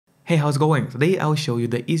Hey, how's it going? Today I'll show you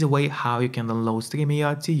the easy way how you can download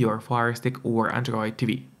Stremio to your Firestick or Android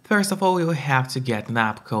TV. First of all, you'll have to get an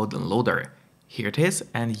app called Downloader. Here it is,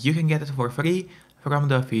 and you can get it for free from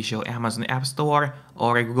the official Amazon App Store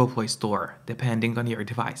or a Google Play Store, depending on your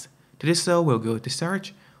device. To do so, we'll go to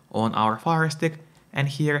search on our Firestick, and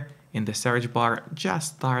here in the search bar,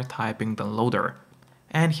 just start typing Downloader.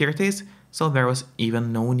 And here it is, so there was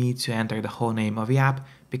even no need to enter the whole name of the app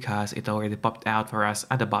because it already popped out for us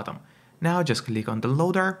at the bottom. Now just click on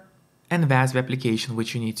Downloader, and that's the application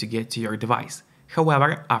which you need to get to your device.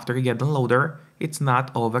 However, after you get Downloader, it's not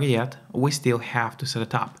over yet, we still have to set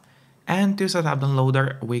it up. And to set up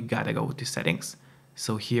Downloader, we gotta go to Settings.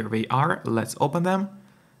 So here they are, let's open them.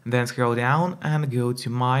 Then scroll down and go to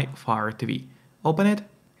My Fire TV. Open it,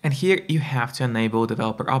 and here you have to enable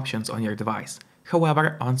developer options on your device.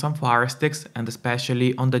 However, on some Fire Sticks, and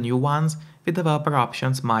especially on the new ones, the developer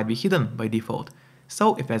options might be hidden by default.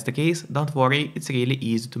 So if that's the case, don't worry, it's really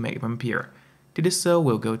easy to make them appear. To do so,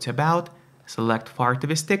 we'll go to About, select Fire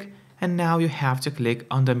TV Stick, and now you have to click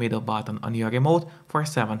on the middle button on your remote for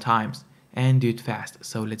 7 times. And do it fast,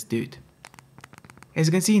 so let's do it. As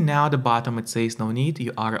you can see now at the bottom it says no need,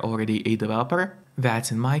 you are already a developer.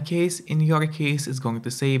 That's in my case. In your case it's going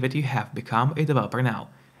to say that you have become a developer now.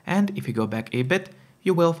 And if you go back a bit,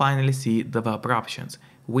 you will finally see developer options,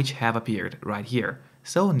 which have appeared right here.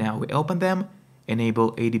 So now we open them,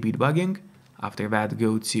 enable ADB debugging, after that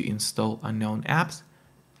go to install unknown apps,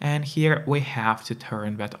 and here we have to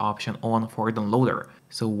turn that option on for Downloader.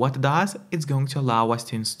 So what it does, it's going to allow us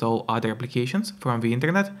to install other applications from the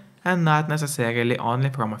internet and not necessarily only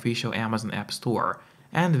from official Amazon App Store.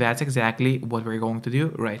 And that's exactly what we're going to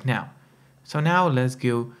do right now. So now let's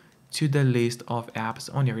go to the list of apps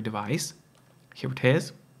on your device. Here it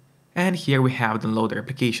is. And here we have the Downloader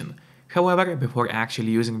application. However, before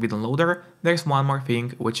actually using the Downloader, there's one more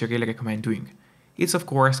thing which I really recommend doing. It's of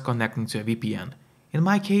course connecting to a VPN. In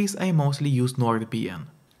my case, I mostly use NordVPN.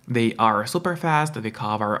 They are super fast, they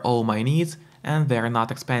cover all my needs, and they're not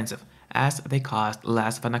expensive, as they cost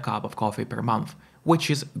less than a cup of coffee per month, which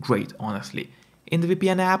is great honestly. In the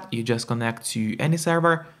VPN app, you just connect to any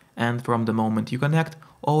server, and from the moment you connect,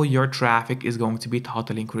 all your traffic is going to be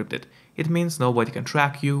totally encrypted. It means nobody can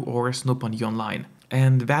track you or snoop on you online.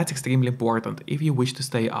 And that's extremely important if you wish to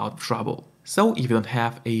stay out of trouble. So if you don't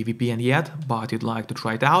have a VPN yet, but you'd like to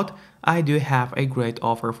try it out, I do have a great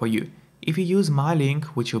offer for you. If you use my link,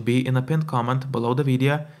 which will be in a pinned comment below the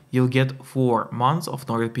video, you'll get 4 months of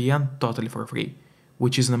NordVPN totally for free,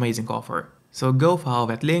 which is an amazing offer. So go follow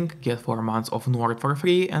that link, get 4 months of Nord for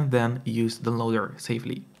free, and then use Downloader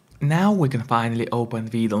safely. Now we can finally open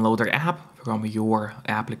the Downloader app from your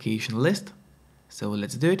application list. So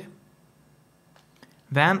let's do it.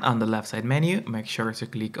 Then on the left side menu, make sure to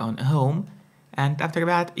click on Home, and after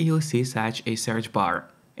that you'll see such a search bar,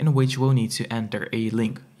 in which we'll need to enter a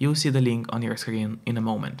link. You'll see the link on your screen in a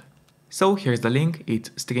moment. So here's the link, it's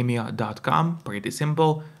stremio.com, pretty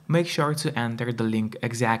simple. Make sure to enter the link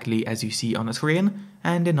exactly as you see on the screen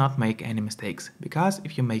and do not make any mistakes, because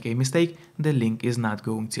if you make a mistake, the link is not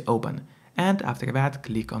going to open. And after that,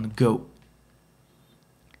 click on Go.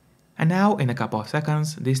 And now in a couple of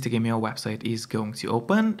seconds, this Stremio website is going to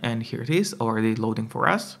open, and here it is already loading for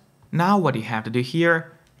us. Now what you have to do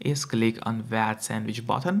here is click on that sandwich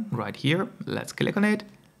button right here. Let's click on it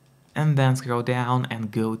and then scroll down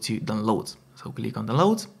and go to Downloads. So click on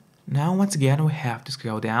Downloads. Now once again we have to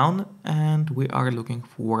scroll down and we are looking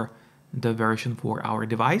for the version for our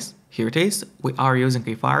device. Here it is. We are using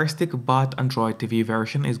a Fire Stick, but Android TV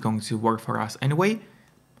version is going to work for us anyway.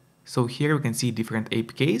 So here we can see different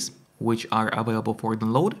APKs which are available for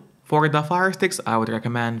download. For the Fire Sticks, I would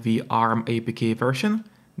recommend the ARM APK version.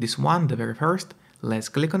 This one, the very first. Let's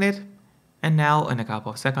click on it. And now in a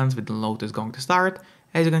couple of seconds the download is going to start.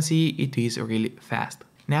 As you can see, it is really fast.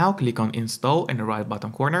 Now click on Install in the right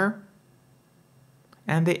bottom corner.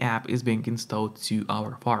 And the app is being installed to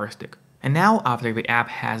our Fire Stick. And now after the app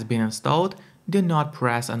has been installed, do not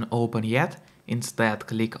press on Open yet. Instead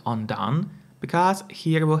click on Done, because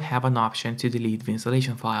here we'll have an option to delete the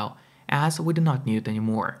installation file, as we do not need it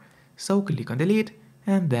anymore. So click on Delete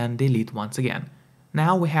and then delete once again.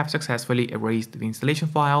 Now we have successfully erased the installation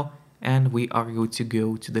file and we are good to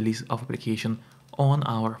go to the list of applications on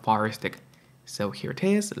our Fire Stick. So here it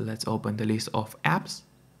is, let's open the list of apps.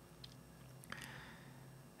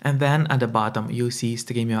 And then at the bottom you see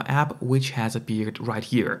Stremio app, which has appeared right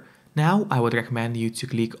here. Now I would recommend you to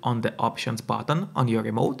click on the Options button on your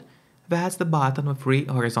remote. That's the button with 3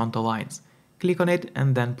 horizontal lines. Click on it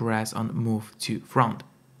and then press on Move to Front.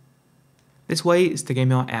 This way,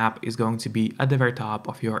 Stremio app is going to be at the very top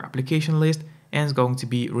of your application list and it's going to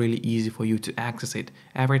be really easy for you to access it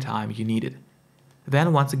every time you need it.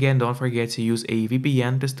 Then once again, don't forget to use a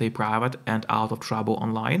VPN to stay private and out of trouble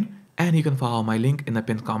online. And you can follow my link in the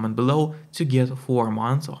pinned comment below to get 4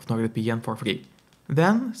 months of NordVPN for free.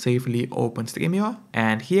 Then safely open Stremio,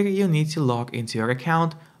 and here you need to log into your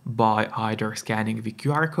account by either scanning the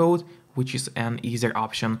QR code, which is an easier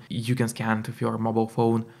option. You can scan it with your mobile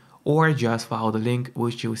phone, or just follow the link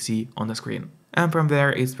which you'll see on the screen. And from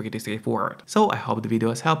there, it's pretty straightforward. So I hope the video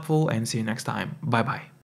was helpful and see you next time. Bye bye.